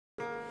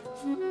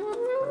I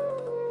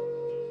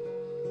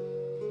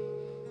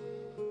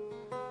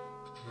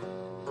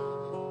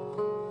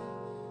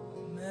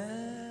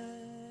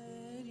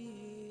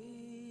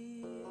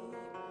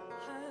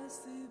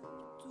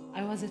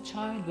was a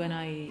child when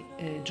I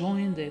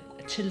joined the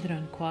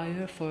children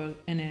choir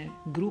in a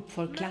group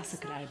for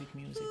classical Arabic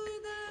music,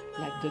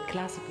 like the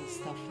classical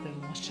stuff, the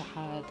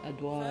مساحات,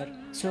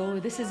 أدوار. So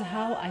this is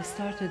how I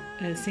started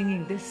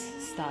singing this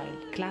style,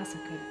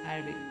 classical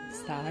Arabic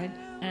style,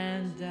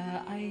 and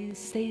I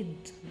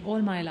stayed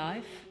all my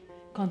life,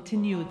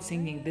 continued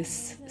singing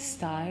this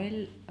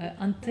style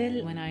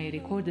until when I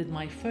recorded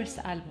my first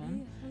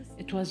album.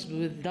 It was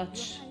with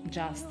Dutch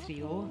jazz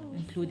trio,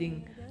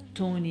 including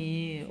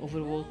Tony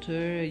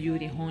Overwater,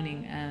 Yuri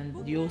Honing,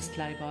 and Joost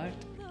Leibart.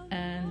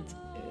 And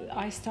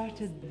I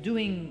started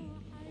doing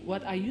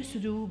what I used to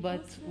do,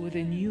 but with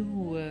a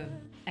new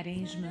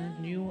arrangement,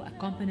 new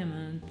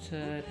accompaniment,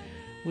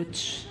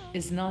 which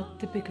is not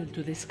typical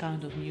to this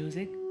kind of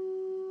music.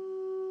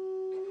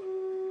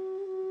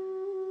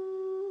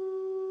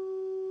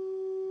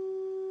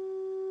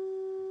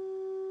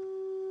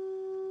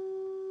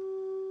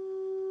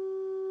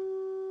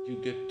 You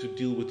get to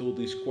deal with all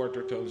these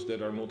quarter tones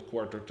that are not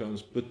quarter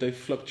tones, but they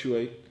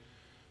fluctuate.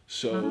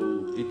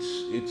 So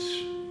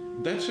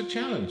that's a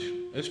challenge,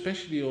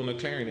 especially on a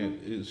clarinet,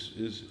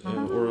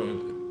 or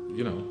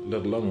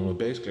let alone on a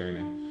bass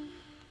clarinet.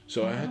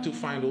 So I had to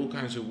find all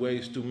kinds of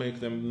ways to make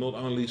them not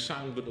only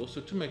sound, but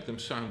also to make them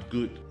sound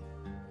good.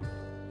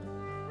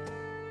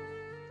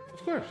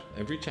 Of course,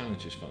 every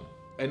challenge is fun,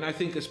 and I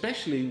think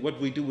especially what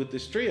we do with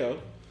this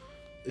trio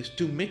is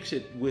to mix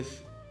it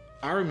with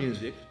our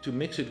music, to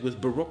mix it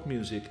with Baroque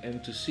music,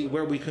 and to see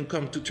where we can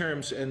come to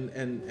terms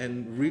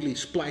and really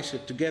splice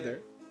it together.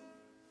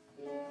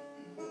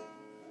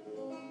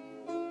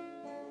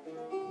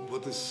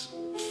 What is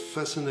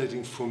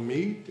fascinating for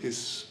me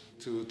is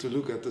to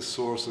look at the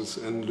sources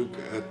and look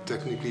at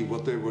technically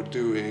what they were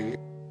doing.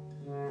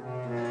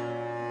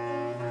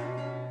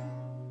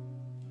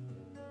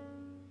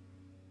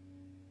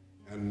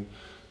 And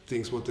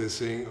things what they're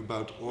saying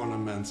about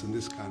ornaments and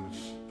this kind of,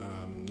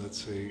 let's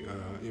say,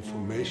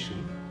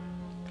 information.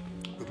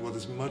 But what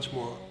is much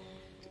more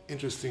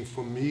interesting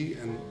for me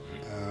and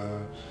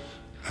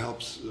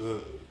helps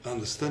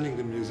understanding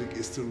the music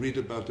is to read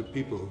about the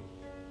people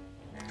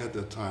at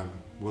that time.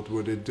 What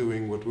were they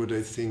doing? What were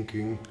they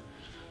thinking?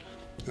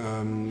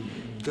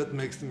 That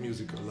makes the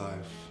music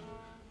alive.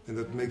 And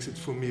that makes it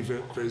for me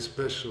very, very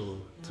special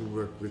to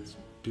work with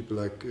people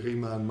like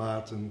Rima and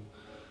Maarten,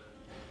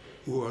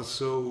 who are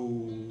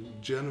so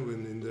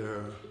genuine in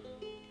their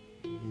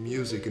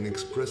music and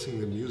expressing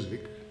the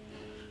music.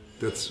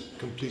 That's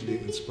completely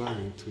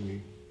inspiring to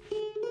me.